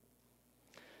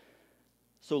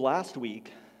So last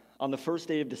week, on the first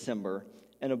day of December,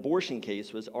 an abortion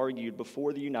case was argued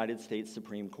before the United States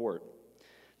Supreme Court.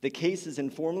 The case is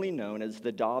informally known as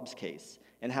the Dobbs case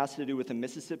and has to do with a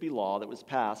Mississippi law that was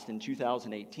passed in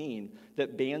 2018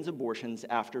 that bans abortions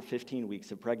after 15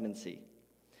 weeks of pregnancy.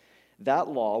 That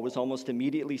law was almost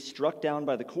immediately struck down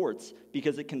by the courts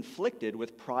because it conflicted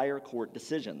with prior court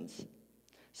decisions.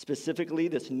 Specifically,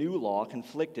 this new law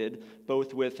conflicted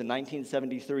both with the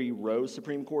 1973 Roe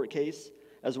Supreme Court case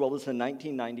as well as the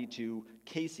 1992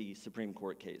 Casey Supreme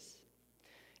Court case.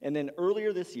 And then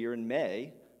earlier this year in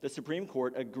May, the Supreme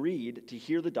Court agreed to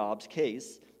hear the Dobbs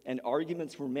case, and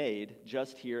arguments were made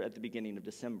just here at the beginning of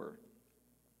December.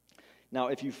 Now,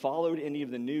 if you followed any of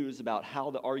the news about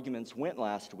how the arguments went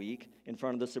last week in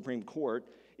front of the Supreme Court,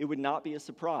 it would not be a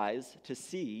surprise to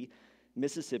see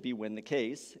Mississippi win the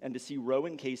case and to see Roe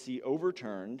and Casey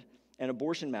overturned and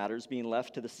abortion matters being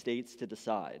left to the states to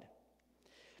decide.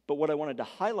 But what I wanted to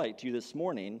highlight to you this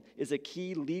morning is a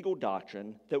key legal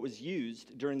doctrine that was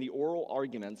used during the oral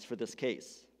arguments for this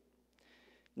case.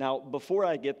 Now, before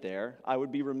I get there, I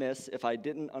would be remiss if I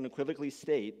didn't unequivocally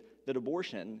state that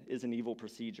abortion is an evil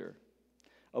procedure.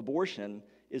 Abortion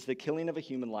is the killing of a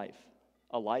human life,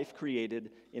 a life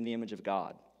created in the image of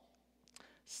God.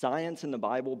 Science and the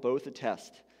Bible both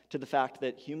attest to the fact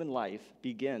that human life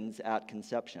begins at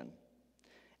conception,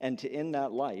 and to end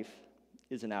that life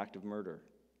is an act of murder.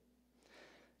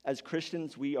 As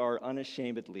Christians, we are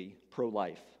unashamedly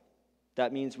pro-life.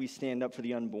 That means we stand up for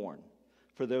the unborn,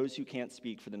 for those who can't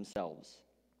speak for themselves.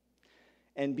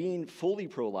 And being fully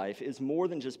pro-life is more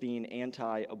than just being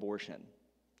anti-abortion.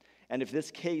 And if this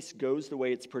case goes the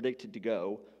way it's predicted to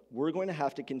go, we're going to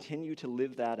have to continue to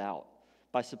live that out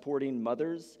by supporting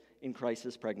mothers in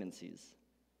crisis pregnancies.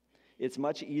 It's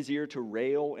much easier to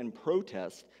rail and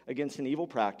protest against an evil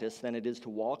practice than it is to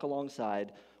walk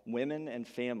alongside women and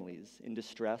families in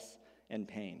distress and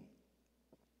pain.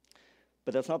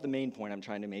 But that's not the main point I'm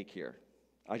trying to make here.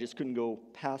 I just couldn't go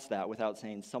past that without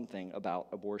saying something about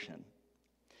abortion.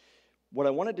 What I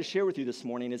wanted to share with you this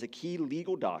morning is a key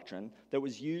legal doctrine that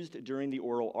was used during the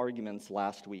oral arguments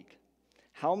last week.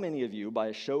 How many of you, by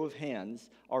a show of hands,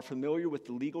 are familiar with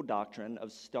the legal doctrine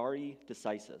of stare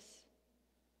decisis?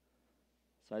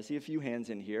 So I see a few hands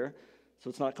in here,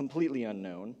 so it's not completely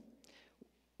unknown.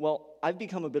 Well, I've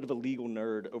become a bit of a legal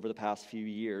nerd over the past few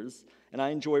years, and I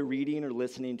enjoy reading or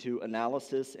listening to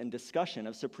analysis and discussion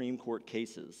of Supreme Court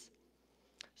cases.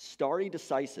 Stare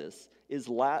decisis is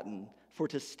Latin for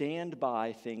to stand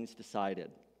by things decided.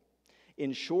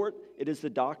 In short, it is the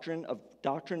doctrine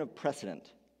of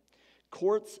precedent.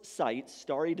 Courts cite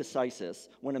stare decisis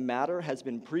when a matter has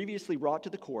been previously brought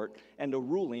to the court and a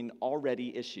ruling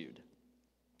already issued.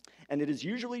 And it is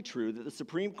usually true that the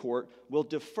Supreme Court will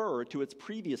defer to its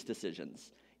previous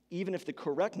decisions, even if the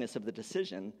correctness of the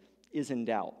decision is in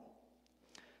doubt.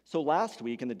 So last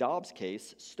week in the Dobbs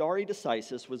case, stare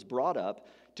decisis was brought up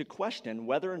to question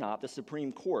whether or not the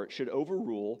Supreme Court should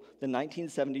overrule the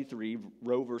 1973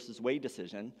 Roe v. Wade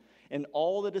decision and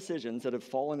all the decisions that have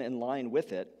fallen in line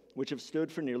with it, which have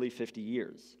stood for nearly 50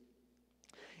 years.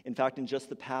 In fact, in just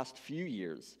the past few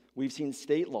years, we've seen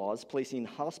state laws placing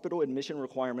hospital admission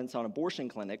requirements on abortion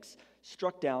clinics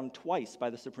struck down twice by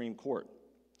the Supreme Court.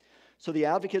 So the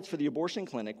advocates for the abortion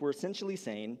clinic were essentially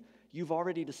saying, you've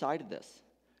already decided this,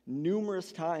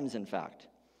 numerous times in fact,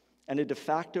 and a de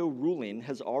facto ruling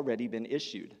has already been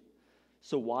issued.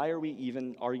 So why are we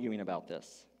even arguing about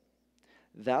this?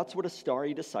 That's what a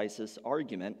stare decisis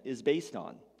argument is based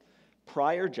on.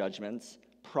 Prior judgments,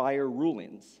 prior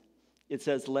rulings. It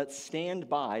says, let's stand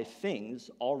by things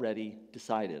already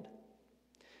decided.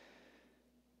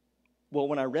 Well,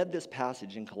 when I read this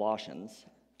passage in Colossians,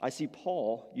 I see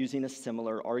Paul using a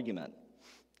similar argument,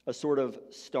 a sort of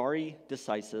stare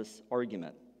decisis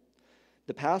argument.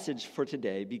 The passage for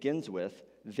today begins with,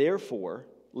 therefore,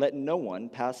 let no one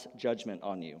pass judgment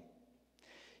on you.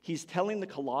 He's telling the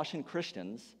Colossian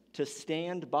Christians to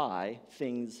stand by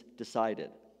things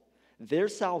decided. Their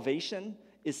salvation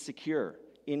is secure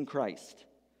in Christ.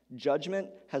 Judgment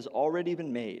has already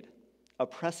been made. A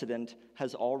precedent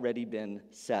has already been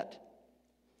set.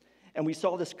 And we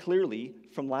saw this clearly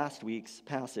from last week's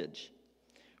passage.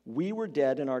 We were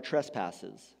dead in our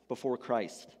trespasses before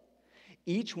Christ.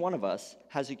 Each one of us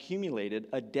has accumulated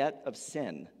a debt of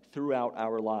sin throughout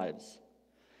our lives.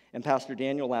 And Pastor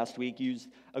Daniel last week used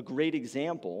a great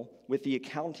example with the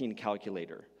accounting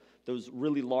calculator, those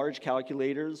really large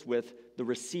calculators with the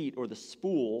receipt or the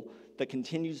spool that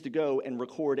continues to go and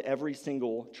record every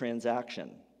single transaction.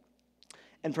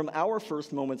 And from our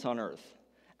first moments on earth,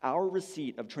 our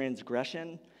receipt of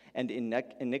transgression and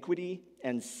iniquity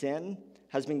and sin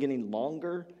has been getting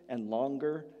longer and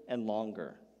longer and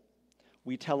longer.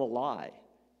 We tell a lie,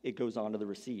 it goes on to the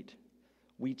receipt.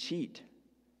 We cheat,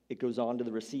 it goes on to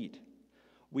the receipt.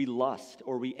 We lust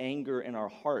or we anger in our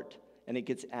heart, and it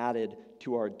gets added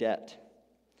to our debt.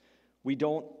 We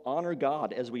don't honor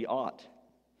God as we ought.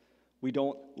 We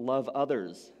don't love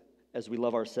others as we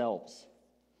love ourselves.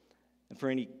 And for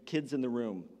any kids in the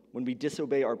room, when we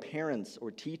disobey our parents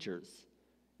or teachers,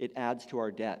 it adds to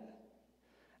our debt.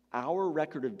 Our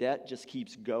record of debt just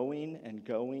keeps going and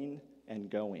going and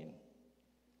going.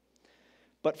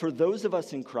 But for those of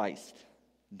us in Christ,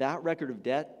 that record of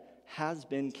debt has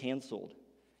been canceled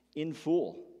in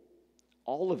full.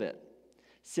 All of it.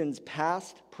 Sins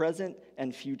past, present,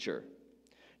 and future.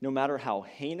 No matter how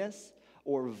heinous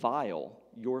or vile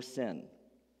your sin,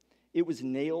 it was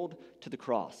nailed to the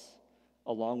cross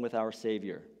along with our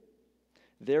Savior.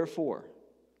 Therefore,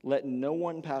 let no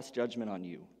one pass judgment on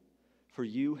you, for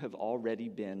you have already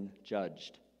been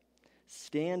judged.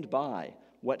 Stand by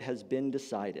what has been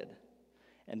decided.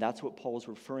 And that's what Paul's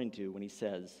referring to when he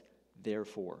says,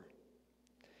 therefore.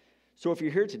 So if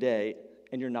you're here today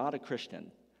and you're not a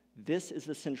Christian, this is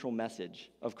the central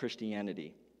message of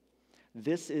Christianity.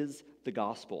 This is the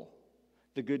gospel,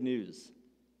 the good news,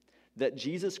 that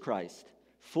Jesus Christ,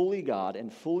 fully God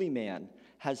and fully man,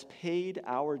 has paid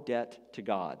our debt to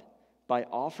God by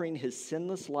offering his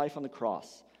sinless life on the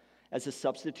cross as a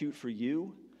substitute for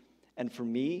you and for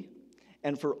me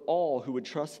and for all who would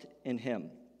trust in him.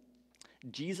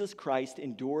 Jesus Christ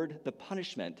endured the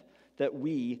punishment that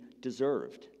we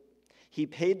deserved. He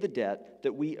paid the debt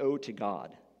that we owe to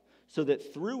God, so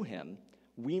that through him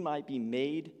we might be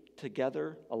made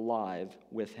together alive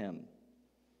with him.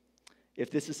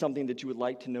 If this is something that you would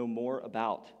like to know more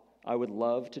about, I would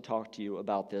love to talk to you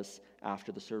about this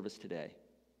after the service today,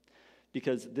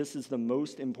 because this is the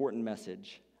most important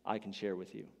message I can share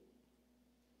with you.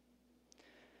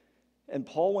 And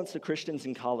Paul wants the Christians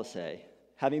in Colossae,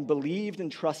 having believed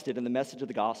and trusted in the message of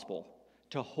the gospel,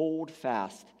 to hold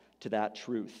fast to that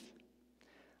truth.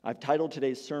 I've titled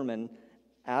today's sermon,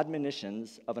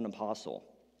 Admonitions of an Apostle.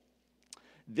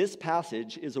 This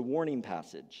passage is a warning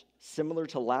passage, similar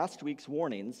to last week's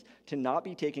warnings to not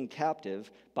be taken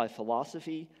captive by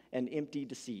philosophy and empty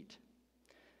deceit.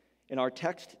 In our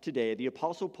text today, the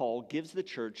Apostle Paul gives the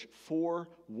church 4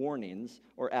 warnings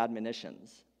or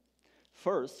admonitions.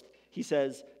 First, he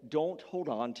says, don't hold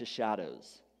on to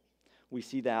shadows. We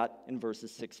see that in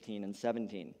verses 16 and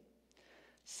 17.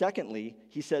 Secondly,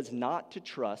 he says not to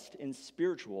trust in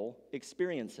spiritual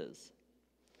experiences.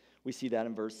 We see that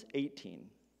in verse 18.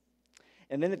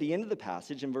 And then at the end of the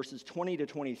passage, in verses 20 to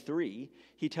 23,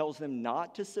 he tells them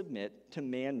not to submit to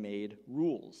man-made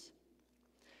rules.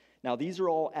 Now, these are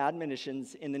all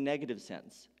admonitions in the negative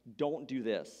sense. Don't do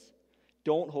this.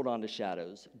 Don't hold on to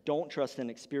shadows. Don't trust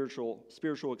in spiritual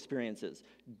experiences.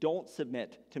 Don't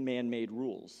submit to man-made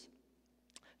rules.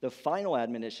 The final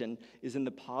admonition is in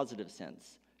the positive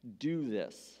sense. Do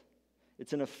this.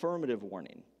 It's an affirmative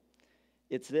warning.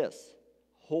 It's this: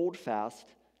 hold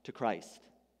fast to Christ.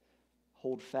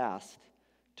 Hold fast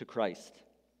to Christ.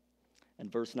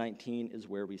 And verse 19 is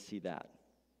where we see that.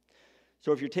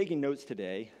 So if you're taking notes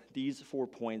today, these 4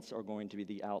 points are going to be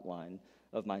the outline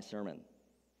of my sermon.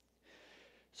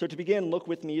 So to begin, look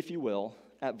with me, if you will,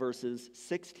 at verses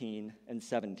 16 and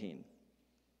 17.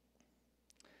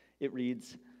 It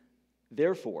reads,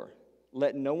 "Therefore,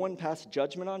 let no one pass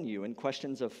judgment on you in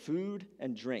questions of food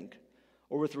and drink,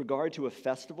 or with regard to a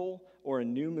festival, or a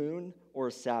new moon, or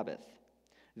a Sabbath.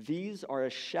 These are a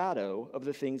shadow of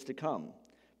the things to come,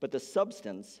 but the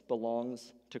substance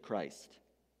belongs to Christ."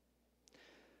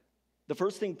 The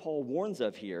first thing Paul warns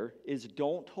of here is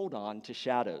don't hold on to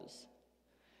shadows.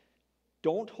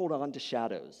 Don't hold on to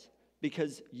shadows,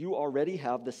 because you already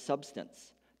have the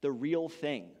substance, the real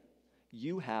thing.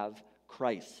 You have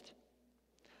Christ.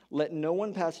 Let no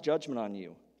one pass judgment on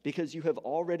you, because you have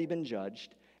already been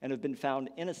judged and have been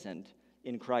found innocent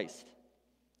in Christ.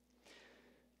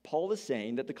 Paul is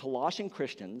saying that the Colossian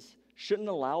Christians shouldn't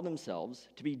allow themselves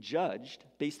to be judged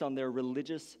based on their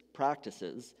religious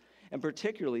practices, and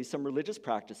particularly some religious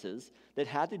practices that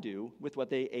had to do with what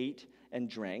they ate and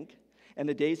drank, and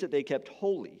the days that they kept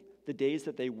holy, the days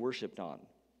that they worshiped on.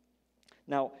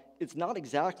 Now, it's not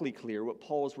exactly clear what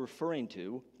Paul is referring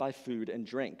to by food and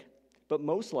drink, but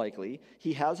most likely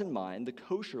he has in mind the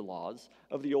kosher laws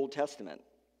of the Old Testament.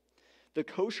 The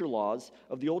kosher laws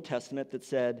of the Old Testament that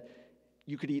said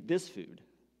you could eat this food,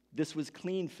 this was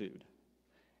clean food,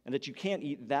 and that you can't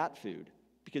eat that food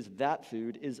because that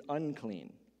food is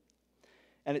unclean.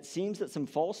 And it seems that some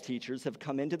false teachers have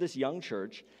come into this young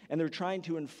church, and they're trying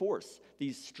to enforce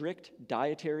these strict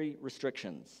dietary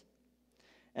restrictions.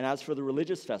 And as for the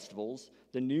religious festivals,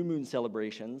 the new moon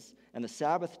celebrations, and the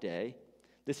Sabbath day,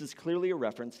 this is clearly a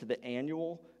reference to the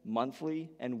annual,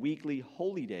 monthly, and weekly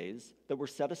holy days that were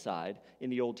set aside in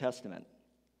the Old Testament.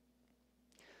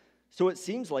 So it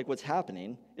seems like what's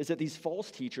happening is that these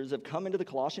false teachers have come into the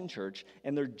Colossian church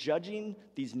and they're judging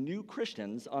these new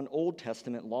Christians on Old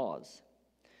Testament laws.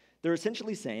 They're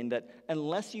essentially saying that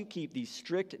unless you keep these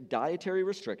strict dietary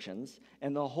restrictions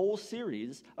and the whole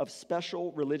series of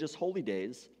special religious holy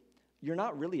days, you're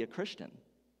not really a Christian.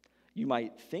 You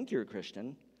might think you're a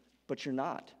Christian, but you're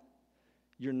not.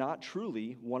 You're not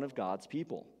truly one of God's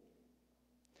people.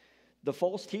 The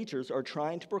false teachers are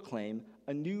trying to proclaim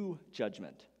a new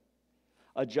judgment,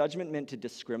 a judgment meant to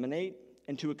discriminate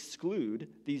and to exclude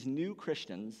these new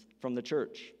Christians from the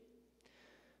church.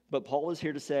 But Paul is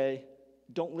here to say,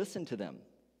 don't listen to them.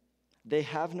 They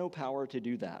have no power to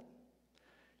do that.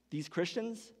 These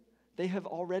Christians, they have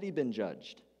already been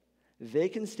judged. They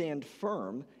can stand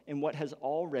firm in what has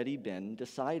already been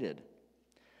decided.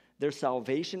 Their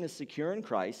salvation is secure in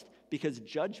Christ because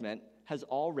judgment has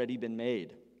already been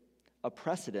made. A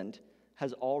precedent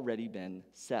has already been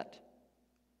set.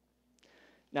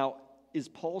 Now, is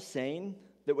Paul saying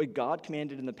that what God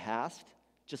commanded in the past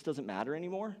just doesn't matter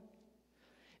anymore?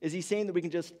 Is he saying that we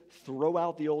can just throw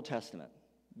out the Old Testament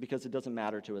because it doesn't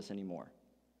matter to us anymore?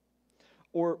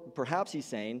 Or perhaps he's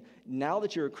saying, now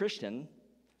that you're a Christian,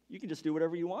 you can just do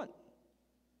whatever you want.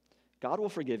 God will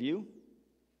forgive you.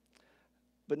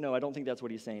 But no, I don't think that's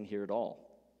what he's saying here at all.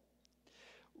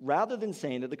 Rather than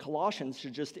saying that the Colossians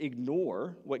should just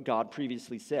ignore what God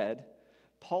previously said,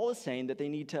 Paul is saying that they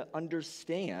need to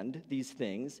understand these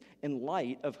things in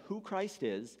light of who Christ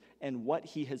is and what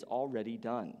he has already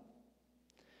done.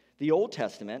 The Old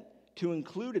Testament, to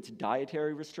include its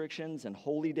dietary restrictions and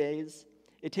holy days,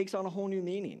 it takes on a whole new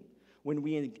meaning when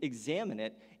we examine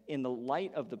it in the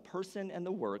light of the person and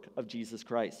the work of Jesus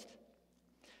Christ.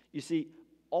 You see,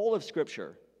 all of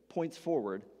Scripture points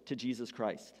forward to Jesus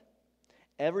Christ.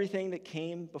 Everything that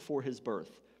came before his birth,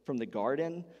 from the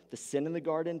garden, the sin in the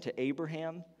garden, to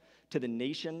Abraham, to the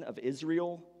nation of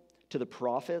Israel, to the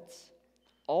prophets,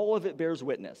 all of it bears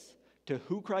witness to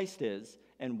who Christ is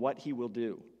and what he will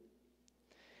do.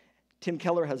 Tim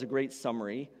Keller has a great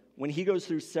summary when he goes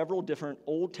through several different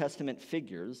Old Testament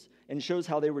figures and shows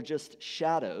how they were just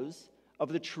shadows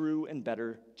of the true and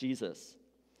better Jesus.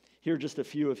 Here are just a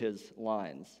few of his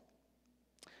lines.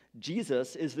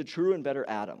 Jesus is the true and better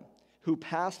Adam, who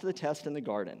passed the test in the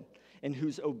garden and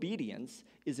whose obedience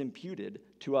is imputed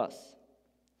to us.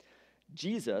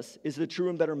 Jesus is the true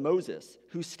and better Moses,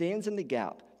 who stands in the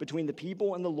gap between the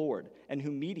people and the Lord and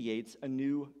who mediates a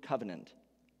new covenant.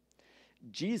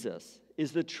 Jesus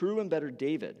is the true and better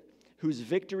David, whose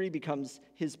victory becomes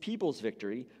his people's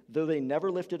victory, though they never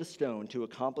lifted a stone to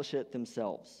accomplish it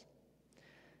themselves.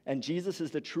 And Jesus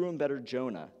is the true and better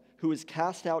Jonah, who is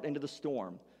cast out into the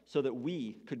storm so that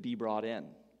we could be brought in.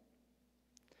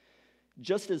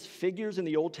 Just as figures in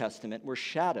the Old Testament were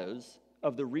shadows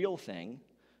of the real thing,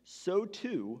 so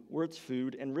too were its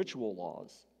food and ritual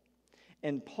laws.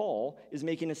 And Paul is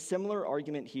making a similar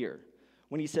argument here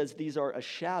when he says these are a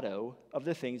shadow of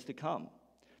the things to come,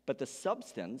 but the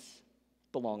substance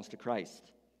belongs to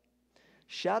Christ.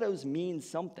 Shadows mean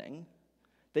something.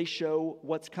 They show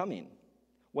what's coming,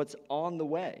 what's on the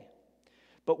way.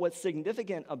 But what's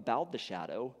significant about the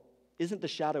shadow isn't the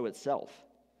shadow itself,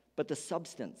 but the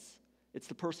substance. It's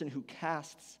the person who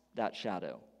casts that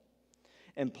shadow.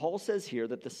 And Paul says here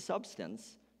that the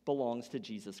substance belongs to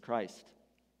Jesus Christ.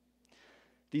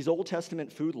 These Old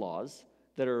Testament food laws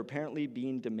that are apparently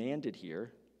being demanded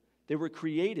here, they were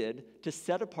created to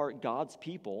set apart God's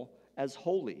people as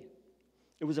holy.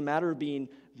 It was a matter of being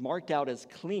marked out as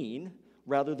clean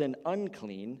rather than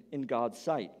unclean in God's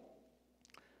sight.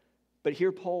 But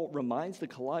here Paul reminds the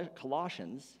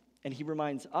Colossians, and he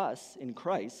reminds us in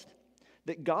Christ,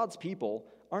 that God's people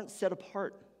aren't set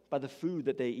apart by the food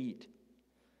that they eat.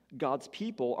 God's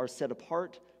people are set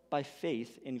apart by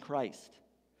faith in Christ.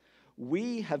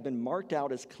 We have been marked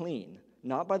out as clean,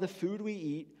 not by the food we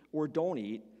eat or don't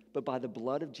eat, but by the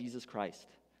blood of Jesus Christ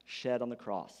shed on the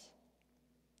cross.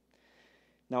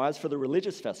 Now, as for the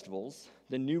religious festivals,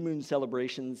 the new moon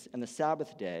celebrations, and the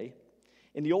Sabbath day,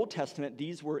 in the Old Testament,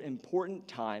 these were important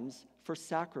times for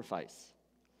sacrifice.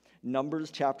 Numbers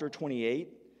chapter 28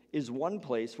 is one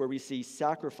place where we see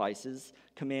sacrifices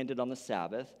commanded on the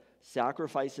Sabbath,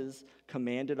 sacrifices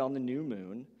commanded on the new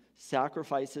moon,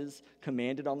 sacrifices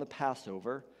commanded on the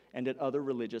Passover, and at other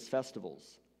religious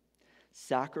festivals.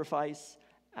 Sacrifice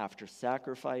after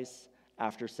sacrifice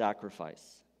after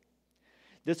sacrifice.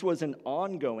 This was an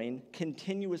ongoing,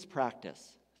 continuous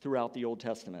practice throughout the Old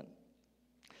Testament.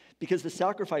 because the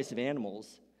sacrifice of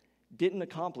animals didn't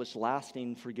accomplish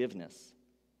lasting forgiveness.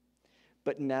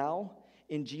 But now,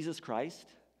 in Jesus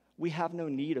Christ, we have no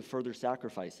need of further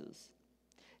sacrifices.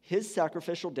 His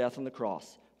sacrificial death on the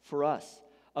cross for us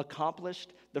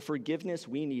accomplished the forgiveness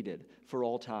we needed for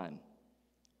all time.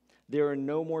 There are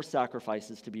no more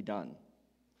sacrifices to be done,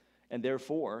 and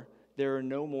therefore, there are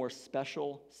no more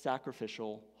special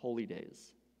sacrificial holy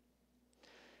days.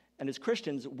 And as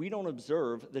Christians, we don't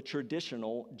observe the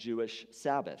traditional Jewish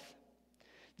Sabbath.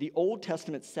 The Old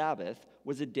Testament Sabbath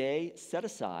was a day set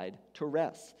aside to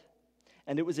rest,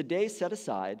 and it was a day set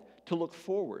aside to look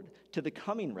forward to the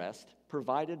coming rest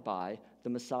provided by the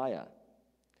Messiah.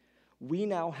 We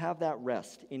now have that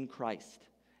rest in Christ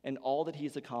and all that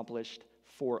he's accomplished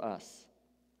for us.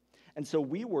 And so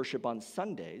we worship on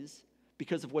Sundays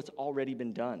because of what's already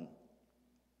been done.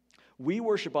 We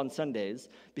worship on Sundays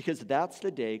because that's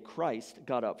the day Christ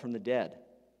got up from the dead.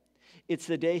 It's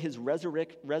the day his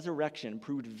resurrection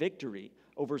proved victory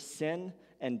over sin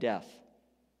and death.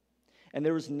 And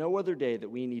there is no other day that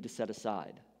we need to set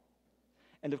aside.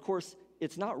 And of course,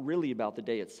 it's not really about the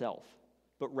day itself,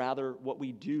 but rather what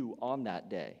we do on that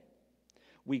day.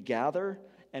 We gather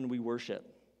and we worship.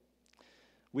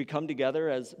 We come together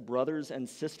as brothers and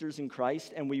sisters in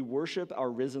Christ, and we worship our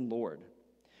risen Lord.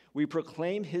 We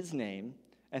proclaim his name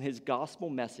and his gospel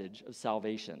message of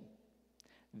salvation.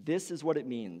 This is what it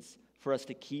means for us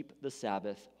to keep the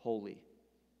Sabbath holy.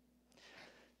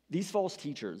 These false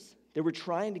teachers, they were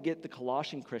trying to get the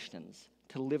Colossian Christians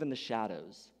to live in the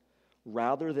shadows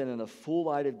rather than in the full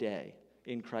light of day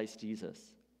in Christ Jesus.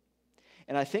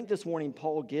 And I think this warning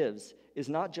Paul gives is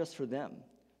not just for them,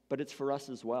 but it's for us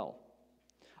as well.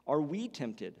 Are we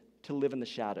tempted to live in the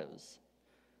shadows?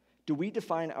 Do we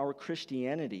define our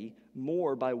Christianity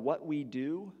more by what we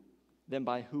do than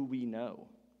by who we know?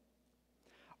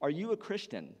 Are you a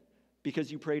Christian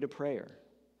because you prayed a prayer,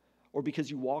 or because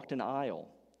you walked an aisle,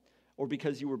 or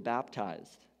because you were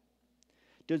baptized?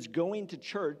 Does going to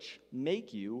church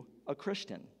make you a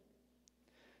Christian?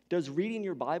 Does reading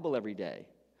your Bible every day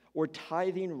or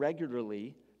tithing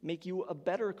regularly make you a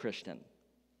better Christian?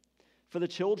 For the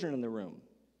children in the room,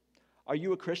 are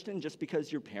you a Christian just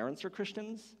because your parents are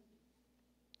Christians?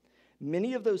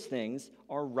 Many of those things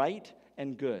are right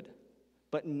and good,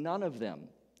 but none of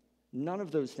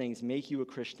those things make you a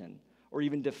Christian or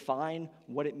even define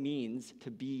what it means to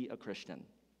be a Christian.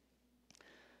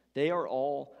 They are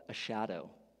all a shadow,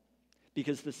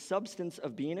 because the substance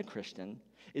of being a Christian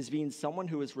is being someone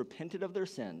who has repented of their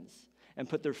sins and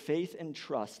put their faith and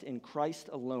trust in Christ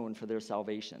alone for their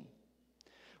salvation.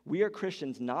 We are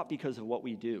Christians not because of what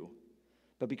we do,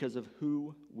 but because of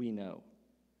who we know.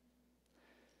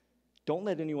 Don't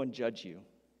let anyone judge you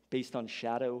based on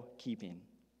shadow keeping.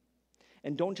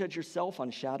 And don't judge yourself on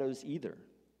shadows either.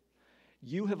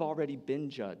 You have already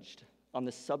been judged on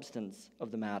the substance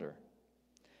of the matter.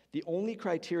 The only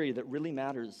criteria that really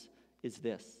matters is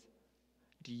this: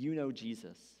 do you know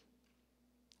Jesus?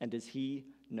 And does he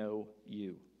know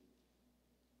you?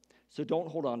 So don't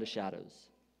hold on to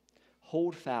shadows.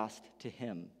 Hold fast to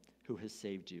him who has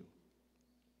saved you.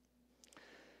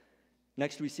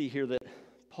 Next, we see here that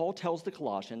Paul tells the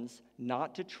Colossians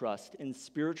not to trust in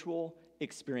spiritual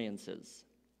experiences.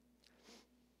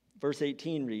 Verse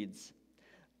 18 reads,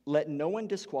 "Let no one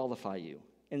disqualify you,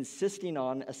 insisting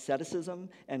on asceticism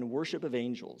and worship of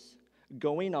angels,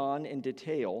 going on in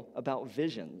detail about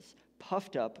visions,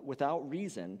 puffed up without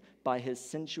reason by his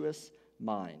sensuous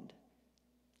mind."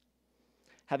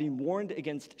 Having warned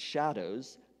against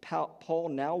shadows, Paul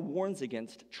now warns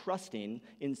against trusting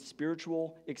in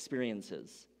spiritual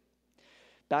experiences.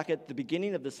 Back at the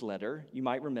beginning of this letter, you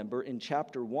might remember in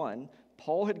chapter 1,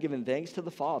 Paul had given thanks to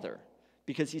the Father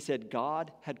because he said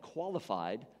God had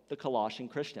qualified the Colossian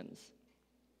Christians.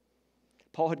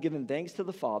 Paul had given thanks to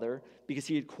the Father because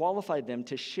he had qualified them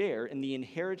to share in the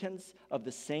inheritance of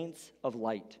the saints of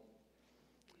light.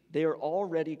 They are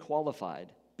already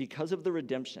qualified because of the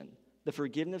redemption, the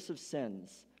forgiveness of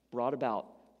sins brought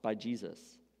about by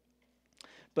Jesus.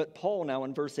 But Paul now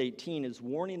in verse 18 is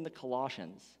warning the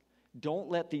Colossians, don't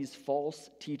let these false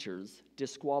teachers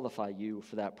disqualify you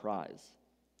for that prize.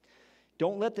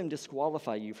 Don't let them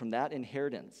disqualify you from that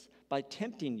inheritance by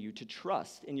tempting you to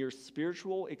trust in your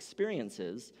spiritual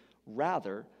experiences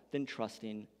rather than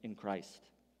trusting in Christ.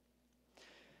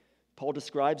 Paul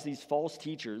describes these false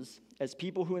teachers as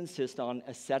people who insist on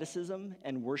asceticism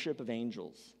and worship of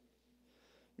angels.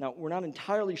 Now, we're not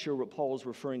entirely sure what Paul is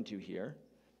referring to here,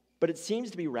 but it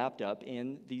seems to be wrapped up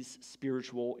in these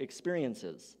spiritual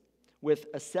experiences. With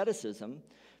asceticism,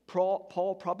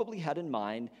 Paul probably had in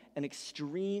mind an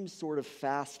extreme sort of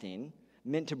fasting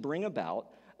meant to bring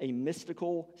about a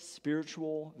mystical,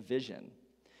 spiritual vision.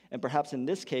 And perhaps in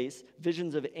this case,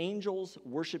 visions of angels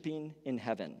worshiping in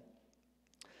heaven.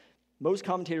 Most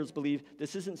commentators believe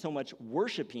this isn't so much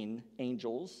worshiping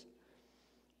angels,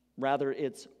 rather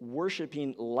it's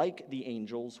worshiping like the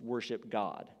angels worship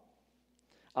God.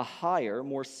 A higher,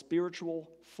 more spiritual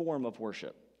form of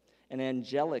worship, an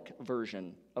angelic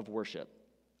version of worship.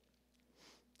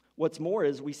 What's more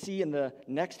is we see in the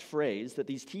next phrase that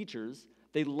these teachers,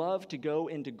 they love to go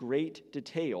into great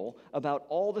detail about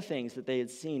all the things that they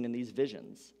had seen in these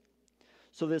visions.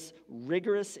 So this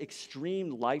rigorous,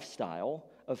 extreme lifestyle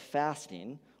of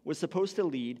fasting was supposed to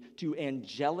lead to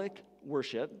angelic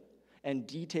worship and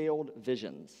detailed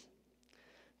visions.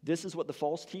 This is what the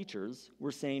false teachers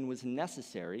were saying was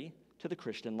necessary to the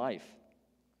Christian life.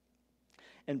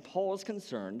 And Paul is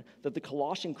concerned that the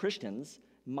Colossian Christians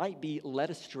might be led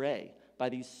astray by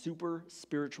these super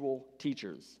spiritual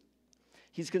teachers.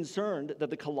 He's concerned that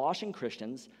the Colossian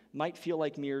Christians might feel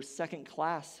like mere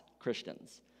second-class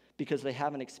Christians because they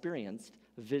haven't experienced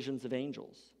visions of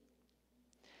angels.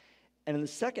 And in the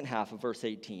second half of verse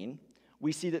 18,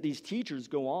 we see that these teachers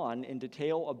go on in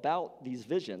detail about these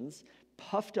visions,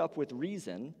 puffed up with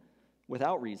reason,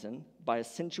 without reason, by a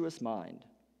sensuous mind.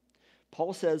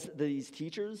 Paul says that these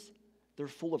teachers, they're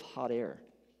full of hot air.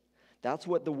 That's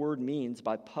what the word means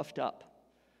by puffed up.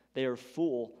 They are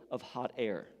full of hot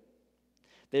air.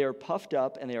 They are puffed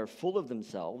up and they are full of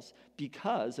themselves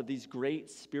because of these great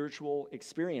spiritual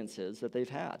experiences that they've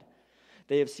had.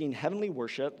 They have seen heavenly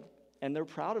worship and they're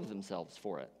proud of themselves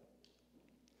for it.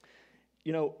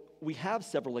 You know, we have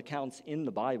several accounts in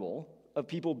the Bible of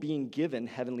people being given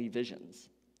heavenly visions.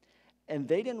 And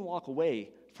they didn't walk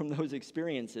away from those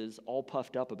experiences all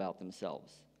puffed up about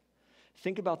themselves.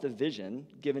 Think about the vision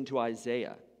given to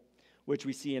Isaiah, which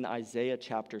we see in Isaiah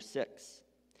chapter 6.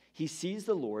 He sees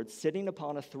the Lord sitting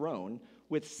upon a throne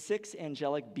with 6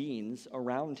 angelic beings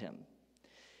around him.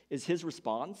 Is his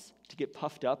response to get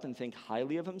puffed up and think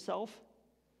highly of himself?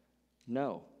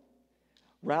 No.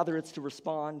 Rather, it's to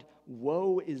respond,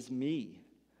 "Woe is me,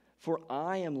 for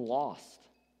I am lost.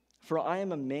 For I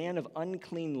am a man of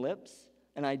unclean lips,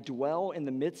 and I dwell in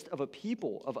the midst of a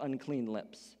people of unclean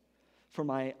lips. For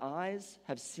my eyes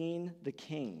have seen the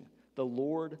King, the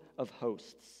Lord of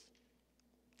hosts."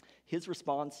 His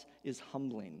response is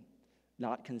humbling,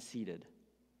 not conceited.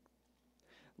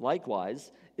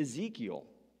 Likewise, Ezekiel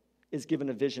is given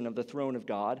a vision of the throne of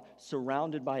God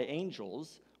surrounded by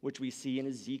angels, which we see in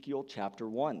Ezekiel chapter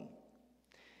 1.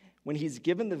 When he's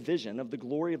given the vision of the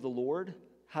glory of the Lord,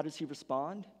 how does he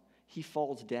respond? He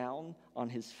falls down on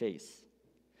his face.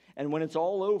 And when it's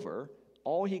all over,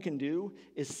 all he can do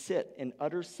is sit in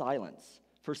utter silence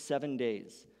for 7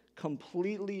 days,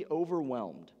 completely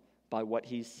overwhelmed by what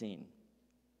he's seen.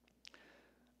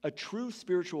 A true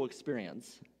spiritual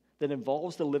experience that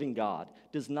involves the living God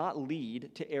does not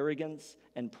lead to arrogance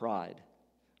and pride.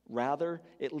 Rather,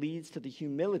 it leads to the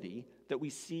humility that we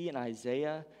see in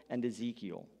Isaiah and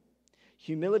Ezekiel.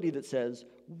 Humility that says,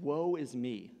 "Woe is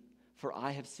me, for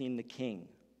I have seen the King,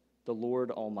 the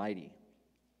Lord Almighty."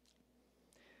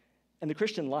 And the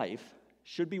Christian life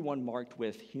should be one marked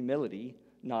with humility,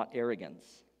 not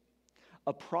arrogance.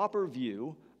 A proper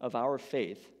view of our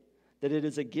faith, that it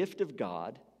is a gift of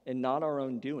God and not our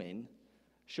own doing,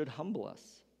 should humble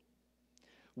us.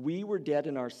 We were dead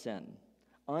in our sin,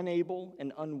 unable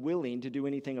and unwilling to do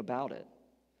anything about it.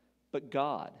 But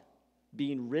God,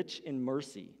 being rich in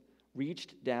mercy,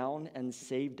 reached down and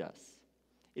saved us.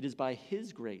 It is by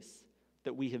his grace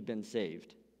that we have been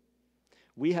saved.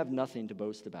 We have nothing to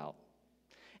boast about.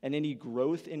 And any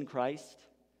growth in Christ,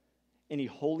 any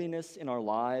holiness in our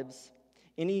lives,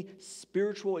 any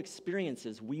spiritual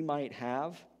experiences we might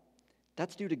have,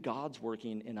 that's due to God's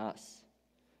working in us.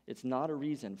 It's not a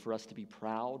reason for us to be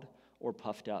proud or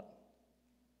puffed up.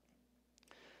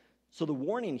 So the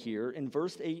warning here in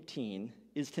verse 18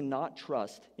 is to not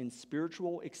trust in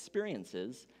spiritual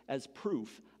experiences as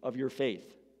proof of your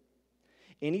faith.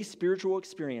 Any spiritual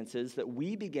experiences that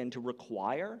we begin to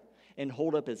require and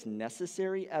hold up as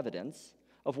necessary evidence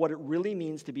of what it really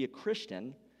means to be a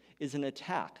Christian is an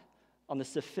attack on the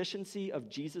sufficiency of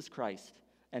Jesus Christ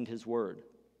and his word.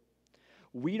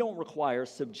 We don't require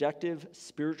subjective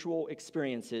spiritual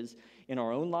experiences in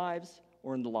our own lives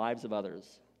or in the lives of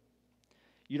others.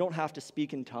 You don't have to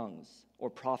speak in tongues or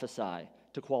prophesy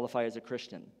to qualify as a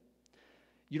Christian.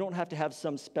 You don't have to have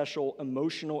some special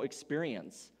emotional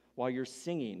experience while you're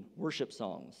singing worship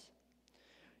songs.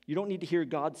 You don't need to hear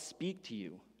God speak to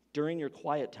you during your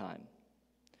quiet time.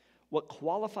 What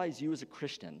qualifies you as a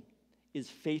Christian is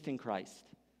faith in Christ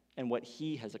and what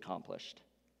he has accomplished.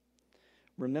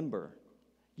 Remember,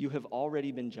 you have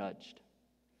already been judged.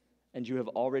 and you have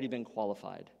already been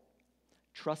qualified.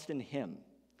 Trust in him,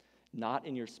 not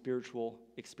in your spiritual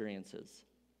experiences.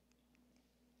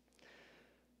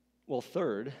 Well,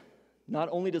 third, not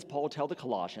only does Paul tell the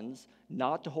Colossians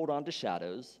not to hold on to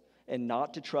shadows and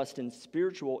not to trust in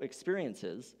spiritual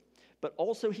experiences, but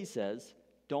also he says,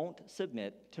 don't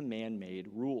submit to man-made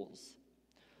rules.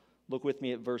 Look with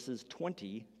me at verses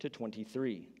 20 to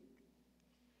 23.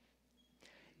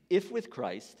 If with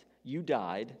Christ you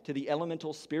died to the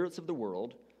elemental spirits of the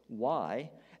world,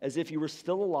 why, as if you were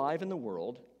still alive in the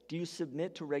world, do you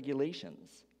submit to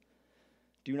regulations?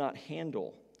 Do not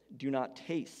handle, do not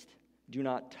taste, do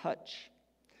not touch,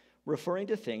 referring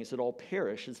to things that all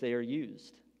perish as they are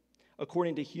used,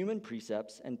 according to human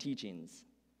precepts and teachings.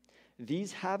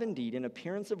 These have indeed an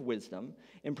appearance of wisdom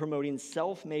in promoting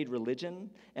self-made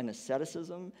religion and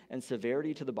asceticism and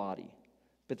severity to the body,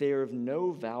 but they are of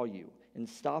no value in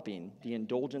stopping the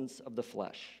indulgence of the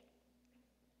flesh.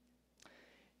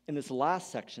 In this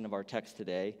last section of our text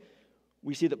today,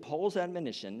 we see that Paul's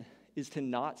admonition is to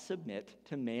not submit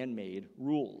to man-made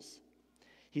rules.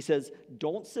 He says,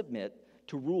 don't submit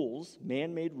to rules,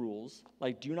 man-made rules,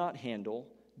 like do not handle,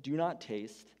 do not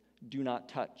taste, do not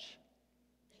touch.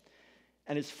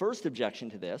 And his first objection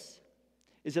to this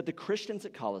is that the Christians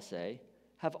at Colossae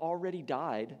have already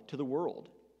died to the world.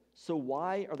 So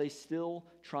why are they still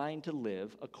trying to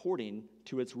live according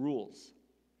to its rules?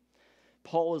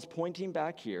 Paul is pointing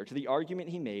back here to the argument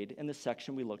he made in the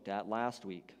section we looked at last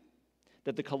week,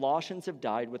 that the Colossians have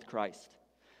died with Christ.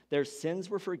 Their sins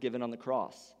were forgiven on the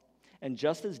cross. And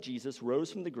just as Jesus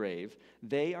rose from the grave,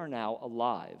 they are now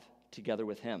alive together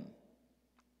with him.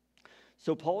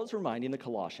 So Paul is reminding the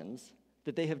Colossians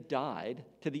that they have died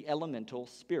to the elemental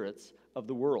spirits of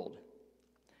the world.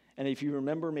 And if you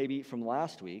remember maybe from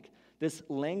last week, this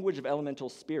language of elemental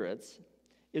spirits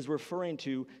is referring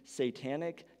to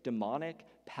satanic, demonic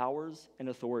powers and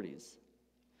authorities.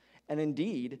 And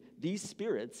indeed, these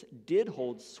spirits did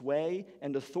hold sway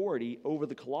and authority over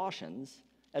the Colossians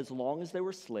as long as they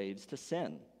were slaves to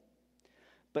sin.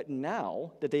 But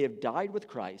now that they have died with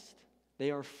Christ, they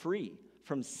are free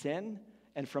from sin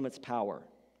and from its power.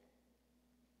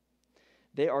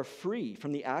 They are free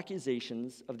from the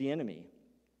accusations of the enemy.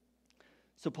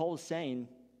 So Paul is saying,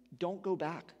 don't go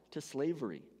back to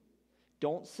slavery.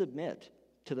 Don't submit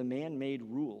to the man-made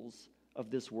rules of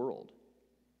this world.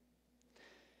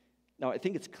 Now, I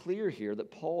think it's clear here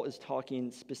that Paul is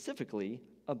talking specifically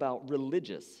about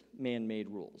religious man-made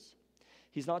rules.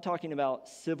 He's not talking about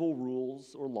civil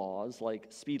rules or laws like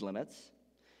speed limits.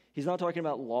 He's not talking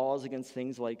about laws against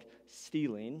things like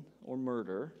stealing or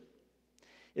murder.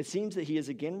 It seems that he is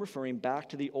again referring back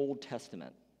to the Old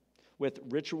Testament with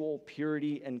ritual,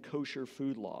 purity, and kosher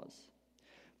food laws.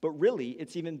 But really,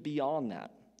 it's even beyond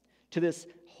that, to this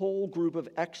whole group of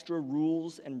extra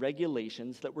rules and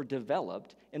regulations that were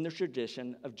developed in the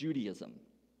tradition of Judaism.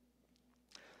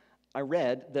 I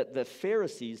read that the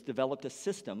Pharisees developed a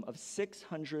system of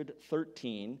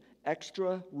 613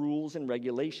 extra rules and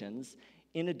regulations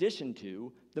in addition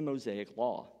to the Mosaic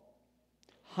Law.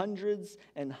 Hundreds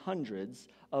and hundreds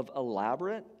of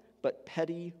elaborate but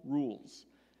petty rules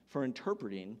for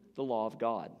interpreting the law of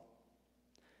God.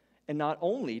 And not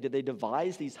only did they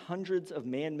devise these hundreds of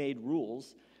man-made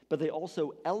rules, but they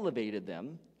also elevated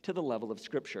them to the level of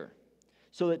Scripture,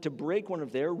 so that to break one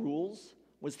of their rules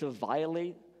was to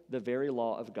violate the very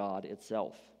law of God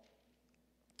itself.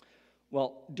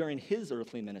 Well, during his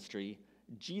earthly ministry,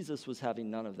 Jesus was having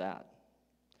none of that.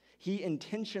 He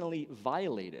intentionally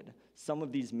violated some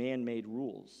of these man-made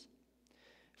rules.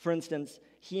 For instance,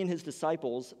 he and his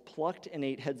disciples plucked and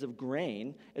ate heads of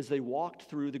grain as they walked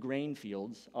through the grain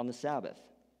fields on the Sabbath.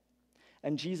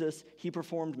 And Jesus, he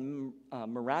performed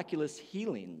miraculous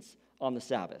healings on the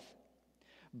Sabbath.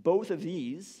 Both of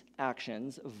these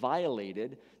actions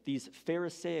violated these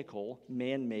Pharisaical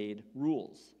man-made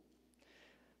rules.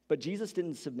 But Jesus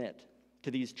didn't submit to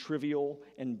these trivial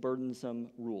and burdensome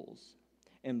rules.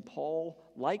 And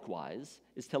Paul, likewise,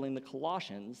 is telling the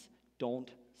Colossians,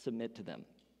 don't submit to them.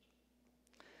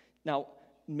 Now,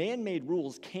 man-made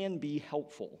rules can be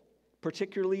helpful,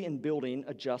 particularly in building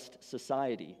a just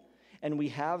society. And we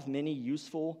have many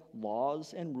useful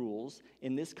laws and rules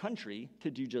in this country to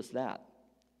do just that.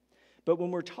 But when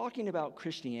we're talking about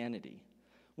Christianity,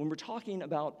 when we're talking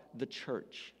about the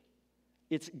church,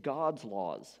 it's God's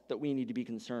laws that we need to be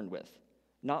concerned with,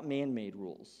 not man-made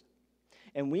rules.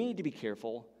 And we need to be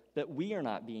careful that we are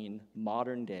not being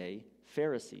modern-day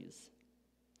Pharisees.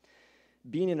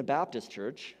 Being in a Baptist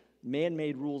church,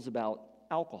 man-made rules about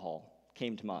alcohol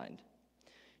came to mind.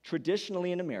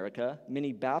 Traditionally in America,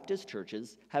 many Baptist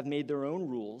churches have made their own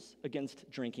rules against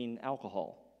drinking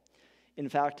alcohol. In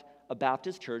fact, a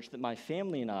Baptist church that my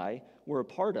family and I were a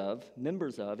part of,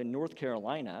 members of, in North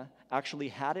Carolina, actually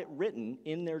had it written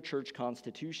in their church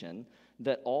constitution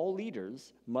that all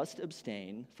leaders must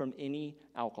abstain from any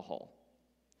alcohol.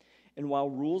 And while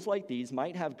rules like these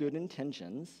might have good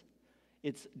intentions,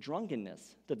 it's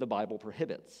drunkenness that the Bible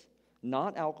prohibits,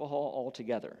 not alcohol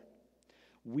altogether.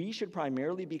 We should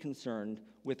primarily be concerned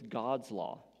with God's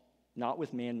law, not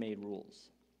with man-made rules.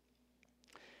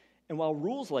 And while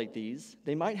rules like these,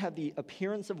 they might have the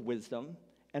appearance of wisdom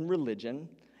and religion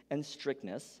and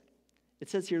strictness, it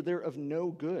says here they're of no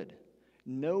good,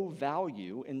 no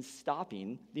value in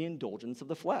stopping the indulgence of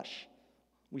the flesh.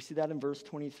 We see that in verse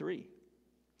 23.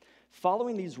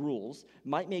 Following these rules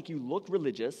might make you look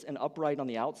religious and upright on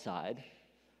the outside,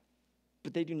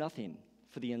 but they do nothing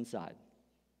for the inside.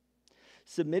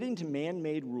 Submitting to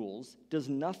man-made rules does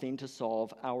nothing to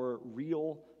solve our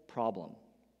real problem,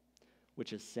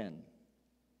 which is sin.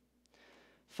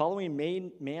 Following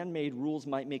man-made rules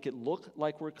might make it look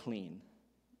like we're clean,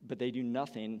 but they do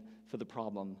nothing for the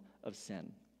problem of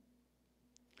sin.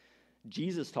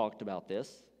 Jesus talked about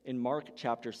this in Mark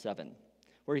chapter 7,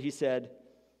 where he said,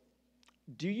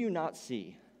 "Do you not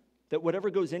see that whatever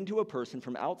goes into a person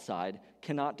from outside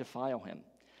cannot defile him,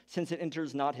 since it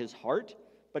enters not his heart,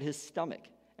 but his stomach,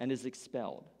 and is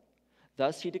expelled?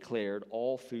 Thus he declared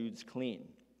all foods clean.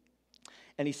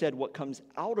 And he said, what comes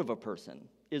out of a person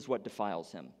is what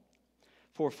defiles him.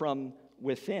 For from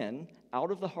within,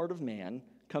 out of the heart of man,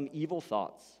 come evil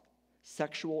thoughts,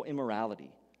 sexual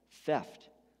immorality, theft,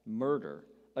 murder,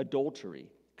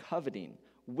 adultery, coveting,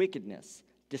 wickedness,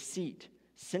 deceit,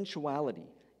 sensuality,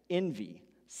 envy,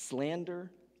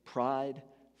 slander, pride,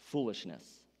 foolishness.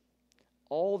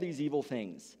 All these evil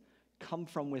things come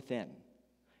from within,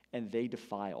 and they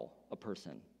defile a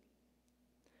person.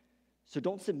 So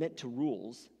don't submit to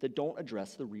rules that don't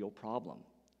address the real problem,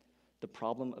 the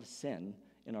problem of sin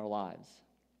in our lives.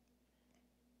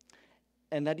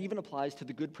 And that even applies to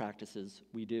the good practices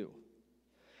we do.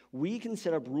 We can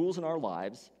set up rules in our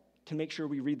lives to make sure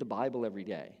we read the Bible every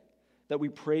day, that we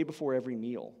pray before every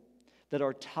meal, that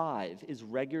our tithe is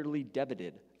regularly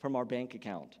debited from our bank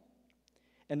account.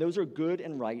 And those are good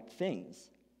and right things.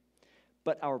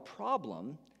 But our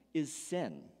problem is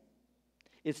sin.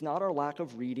 It's not our lack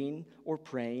of reading or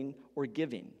praying or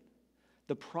giving.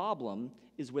 The problem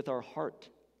is with our heart,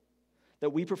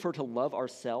 that we prefer to love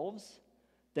ourselves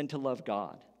than to love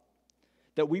God,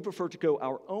 that we prefer to go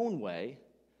our own way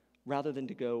rather than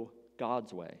to go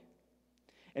God's way.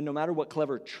 And no matter what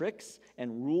clever tricks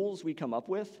and rules we come up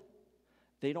with,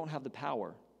 they don't have the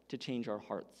power to change our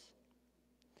hearts.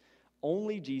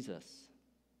 Only Jesus,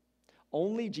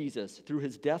 through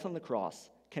his death on the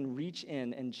cross, can reach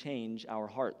in and change our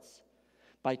hearts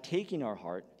by taking our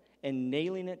heart and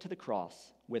nailing it to the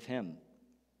cross with him.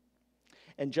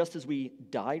 And just as we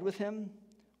died with him,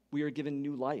 we are given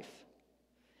new life.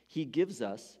 He gives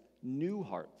us new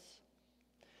hearts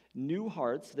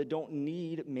that don't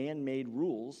need man-made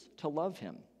rules to love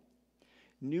him,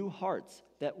 new hearts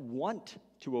that want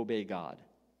to obey God,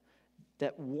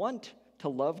 that want to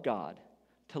love God,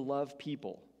 to love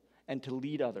people, and to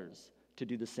lead others to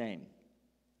do the same.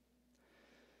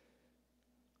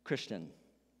 Christian,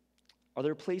 are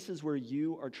there places where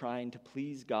you are trying to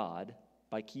please God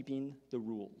by keeping the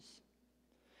rules?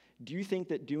 Do you think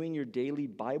that doing your daily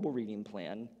Bible reading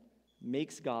plan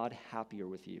makes God happier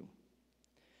with you?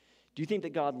 Do you think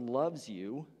that God loves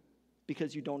you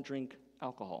because you don't drink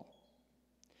alcohol?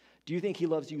 Do you think he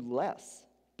loves you less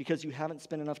because you haven't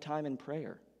spent enough time in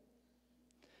prayer?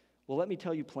 Well, let me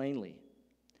tell you plainly,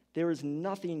 there is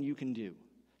nothing you can do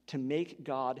to make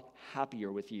God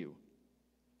happier with you,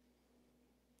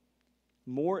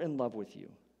 more in love with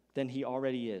you than he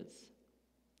already is.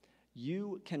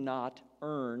 You cannot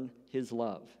earn his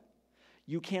love.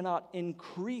 You cannot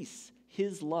increase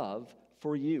his love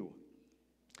for you.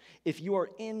 If you are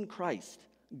in Christ,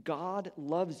 God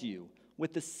loves you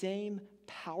with the same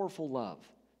powerful love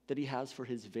that he has for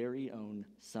his very own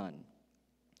Son.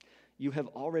 You have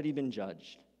already been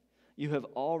judged. You have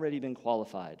already been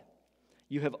qualified.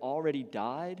 You have already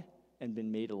died and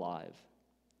been made alive.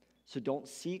 So don't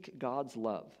seek God's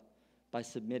love by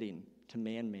submitting to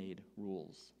man-made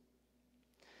rules.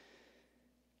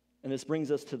 And this brings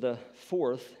us to the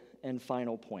fourth and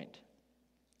final point.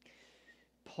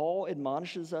 Paul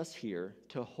admonishes us here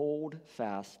to hold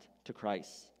fast to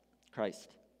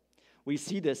Christ. We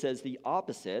see this as the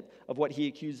opposite of what he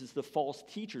accuses the false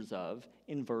teachers of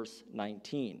in verse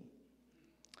 19.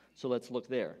 So let's look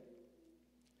there.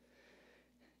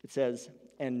 It says,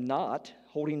 and not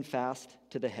holding fast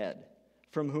to the head,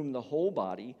 from whom the whole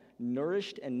body,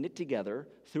 nourished and knit together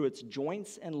through its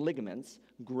joints and ligaments,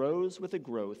 grows with a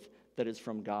growth that is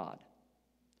from God.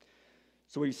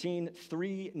 So we've seen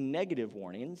 3 negative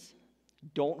warnings.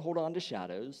 Don't hold on to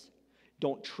shadows.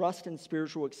 Don't trust in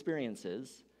spiritual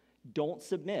experiences. Don't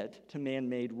submit to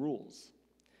man-made rules.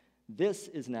 This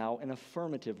is now an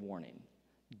affirmative warning.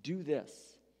 Do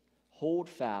this. Hold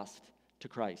fast to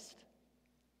Christ.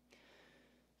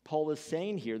 Paul is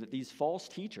saying here that these false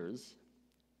teachers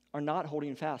are not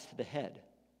holding fast to the head,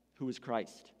 who is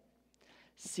Christ.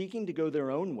 Seeking to go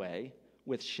their own way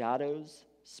with shadows,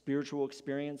 spiritual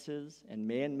experiences, and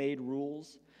man-made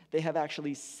rules, they have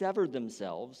actually severed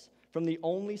themselves from the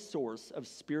only source of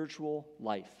spiritual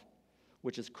life,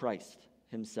 which is Christ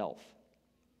himself.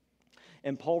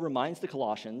 And Paul reminds the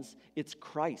Colossians it's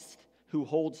Christ who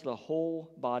holds the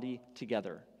whole body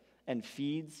together and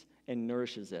feeds and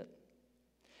nourishes it.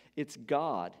 It's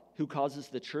God who causes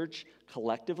the church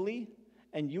collectively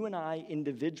and you and I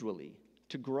individually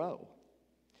to grow.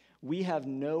 We have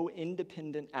no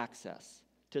independent access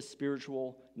to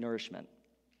spiritual nourishment.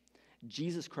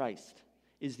 Jesus Christ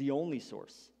is the only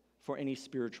source for any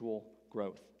spiritual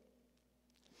growth.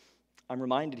 I'm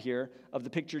reminded here of the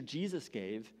picture Jesus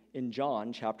gave in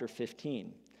John chapter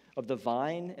 15 of the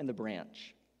vine and the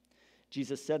branch.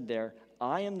 Jesus said there,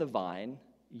 "I am the vine,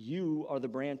 you are the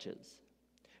branches.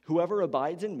 Whoever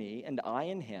abides in me and I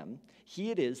in him,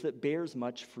 he it is that bears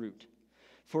much fruit.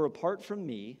 For apart from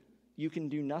me, you can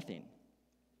do nothing.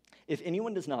 If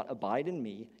anyone does not abide in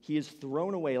me, he is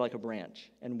thrown away like a branch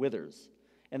and withers,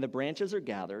 and the branches are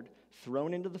gathered,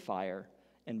 thrown into the fire,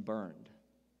 and burned."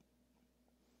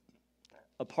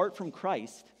 Apart from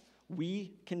Christ,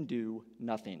 we can do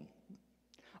nothing.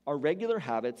 Our regular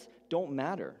habits don't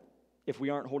matter if we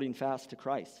aren't holding fast to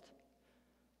Christ.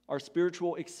 Our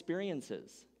spiritual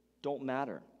experiences don't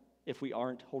matter if we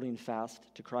aren't holding fast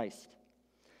to Christ.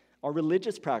 Our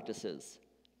religious practices,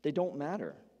 they don't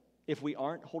matter if we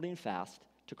aren't holding fast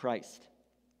to Christ.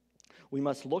 We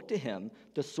must look to him,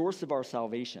 the source of our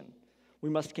salvation. We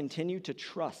must continue to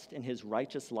trust in his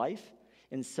righteous life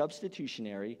and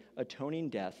substitutionary atoning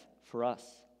death for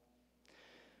us.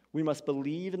 We must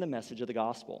believe in the message of the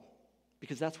gospel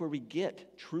because that's where we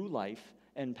get true life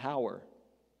and power,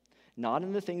 not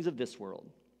in the things of this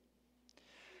world.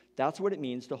 That's what it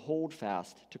means to hold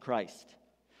fast to Christ,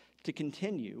 to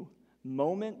continue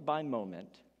moment by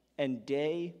moment and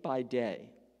day by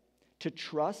day, to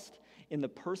trust in the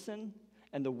person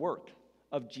and the work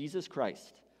of Jesus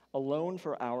Christ alone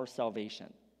for our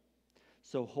salvation.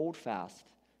 So hold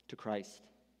fast to Christ.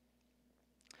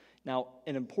 Now,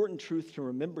 an important truth to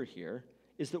remember here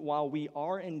is that while we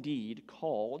are indeed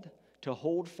called to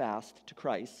hold fast to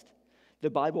Christ, the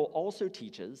Bible also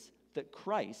teaches that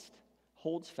Christ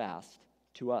holds fast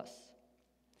to us.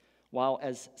 While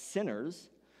as sinners,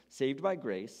 saved by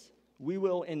grace, we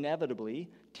will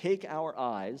inevitably take our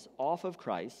eyes off of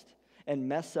Christ and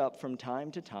mess up from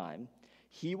time to time,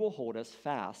 he will hold us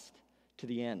fast to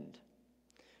the end.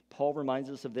 Paul reminds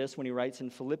us of this when he writes in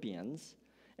Philippians,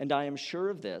 "And I am sure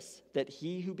of this, that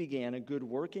he who began a good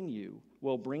work in you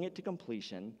will bring it to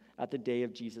completion at the day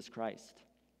of Jesus Christ."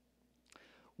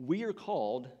 We are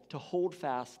called to hold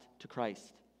fast to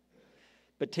Christ.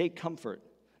 But take comfort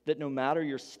that no matter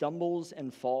your stumbles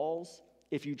and falls,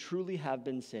 if you truly have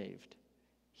been saved,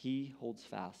 he holds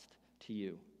fast to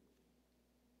you.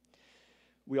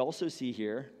 We also see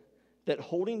here that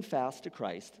holding fast to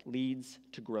Christ leads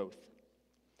to growth.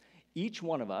 Each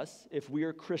one of us, if we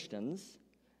are Christians,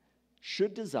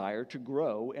 should desire to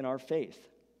grow in our faith,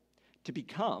 to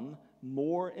become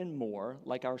more and more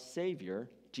like our Savior,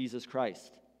 Jesus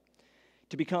Christ,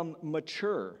 to become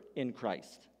mature in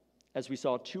Christ, as we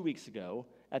saw 2 weeks ago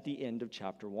at the end of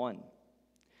chapter 1.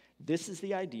 This is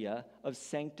the idea of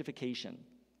sanctification,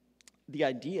 the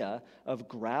idea of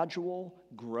gradual,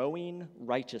 growing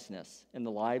righteousness in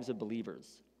the lives of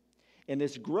believers. And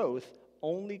this growth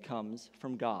only comes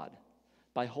from God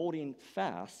by holding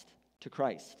fast to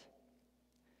Christ.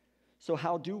 So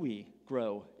how do we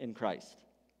grow in Christ?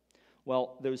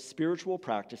 Well, those spiritual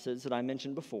practices that I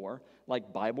mentioned before,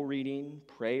 like Bible reading,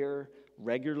 prayer,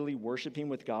 regularly worshiping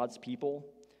with God's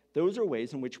people, those are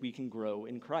ways in which we can grow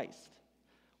in Christ.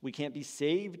 We can't be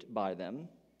saved by them.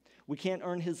 We can't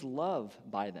earn his love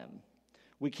by them.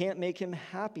 We can't make him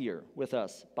happier with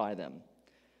us by them.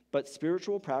 But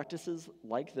spiritual practices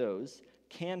like those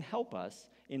can help us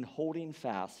in holding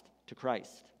fast to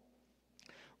Christ.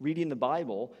 Reading the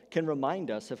Bible can remind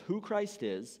us of who Christ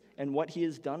is and what he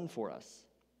has done for us.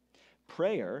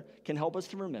 Prayer can help us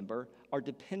to remember our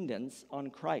dependence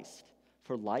on Christ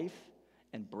for life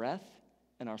and breath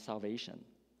and our salvation.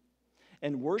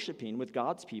 And worshiping with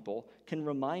God's people can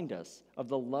remind us of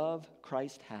the love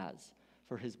Christ has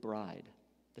for his bride,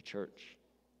 the church.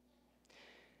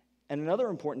 And another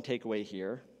important takeaway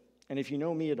here, and if you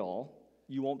know me at all,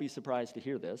 you won't be surprised to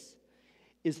hear this,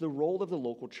 is the role of the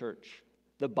local church,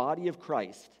 the body of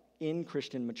Christ in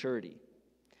Christian maturity.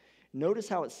 Notice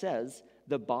how it says,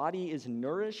 the body is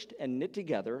nourished and knit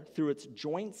together through its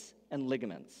joints and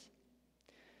ligaments.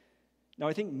 Now,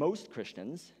 I think most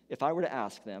Christians, if I were to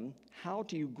ask them, how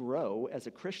do you grow as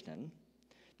a Christian?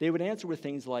 They would answer with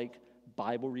things like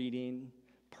Bible reading,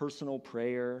 personal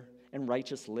prayer, and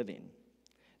righteous living.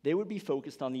 They would be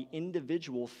focused on the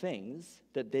individual things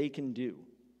that they can do.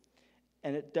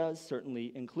 And it does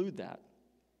certainly include that.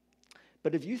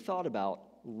 But have you thought about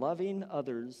loving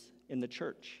others in the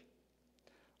church?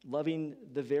 Loving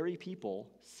the very people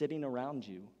sitting around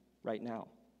you right now?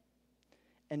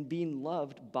 And being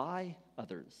loved by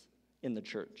others in the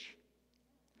church?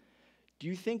 Do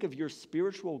you think of your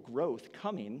spiritual growth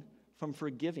coming from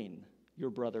forgiving your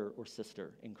brother or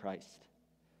sister in Christ?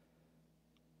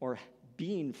 Or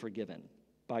being forgiven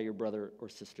by your brother or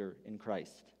sister in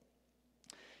Christ?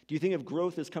 Do you think of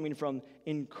growth as coming from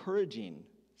encouraging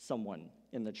someone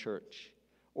in the church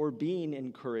or being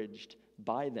encouraged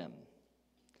by them?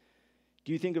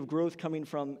 Do you think of growth coming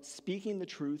from speaking the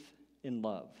truth in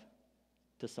love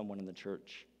to someone in the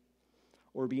church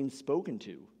or being spoken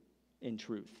to in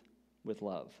truth with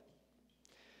love?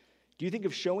 Do you think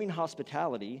of showing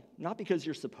hospitality not because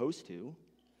you're supposed to,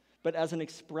 but as an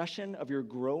expression of your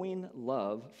growing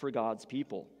love for God's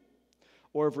people,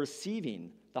 or of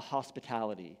receiving the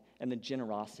hospitality and the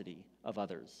generosity of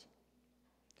others?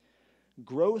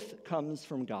 Growth comes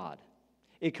from God.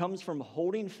 It comes from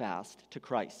holding fast to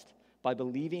Christ by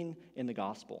believing in the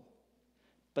gospel.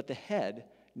 But the head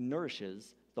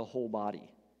nourishes the whole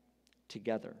body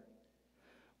together.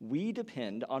 We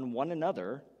depend on one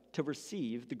another to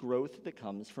receive the growth that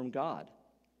comes from God.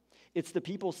 It's the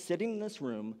people sitting in this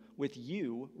room with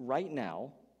you right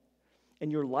now,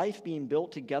 and your life being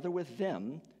built together with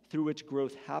them through which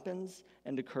growth happens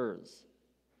and occurs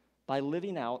by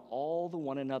living out all the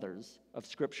one another's of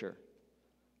Scripture,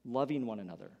 loving one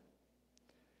another,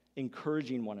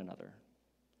 encouraging one another,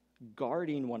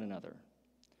 guarding one another,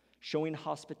 showing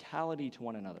hospitality to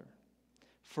one another,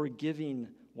 forgiving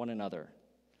one another.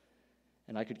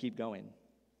 And I could keep going.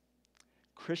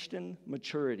 Christian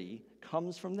maturity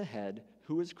comes from the head,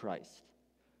 who is Christ,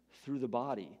 through the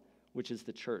body, which is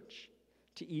the church,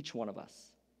 to each one of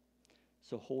us.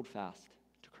 So hold fast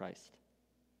to Christ.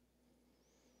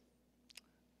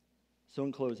 So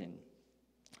in closing,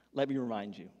 let me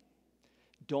remind you,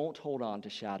 don't hold on to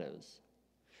shadows.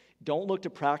 Don't look to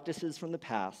practices from the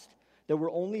past that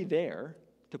were only there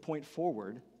to point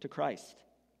forward to Christ.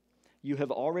 You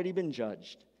have already been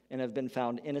judged and have been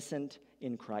found innocent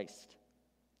in Christ.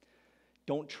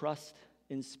 Don't trust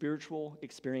in spiritual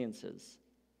experiences.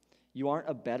 You aren't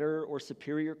a better or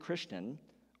superior Christian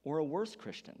or a worse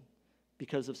Christian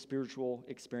because of spiritual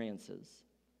experiences.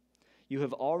 You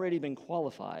have already been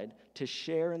qualified to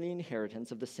share in the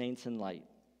inheritance of the saints in light.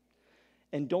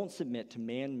 And don't submit to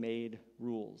man-made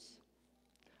rules.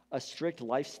 A strict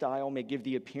lifestyle may give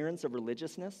the appearance of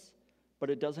religiousness, but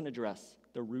it doesn't address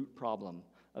the root problem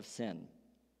of sin.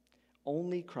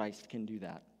 Only Christ can do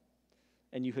that.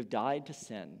 And you have died to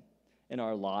sin and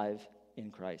are alive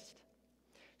in Christ.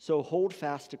 So hold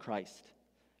fast to Christ,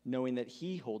 knowing that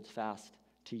he holds fast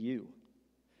to you.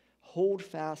 Hold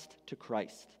fast to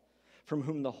Christ, from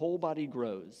whom the whole body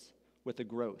grows with the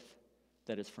growth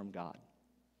that is from God.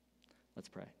 Let's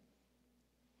pray.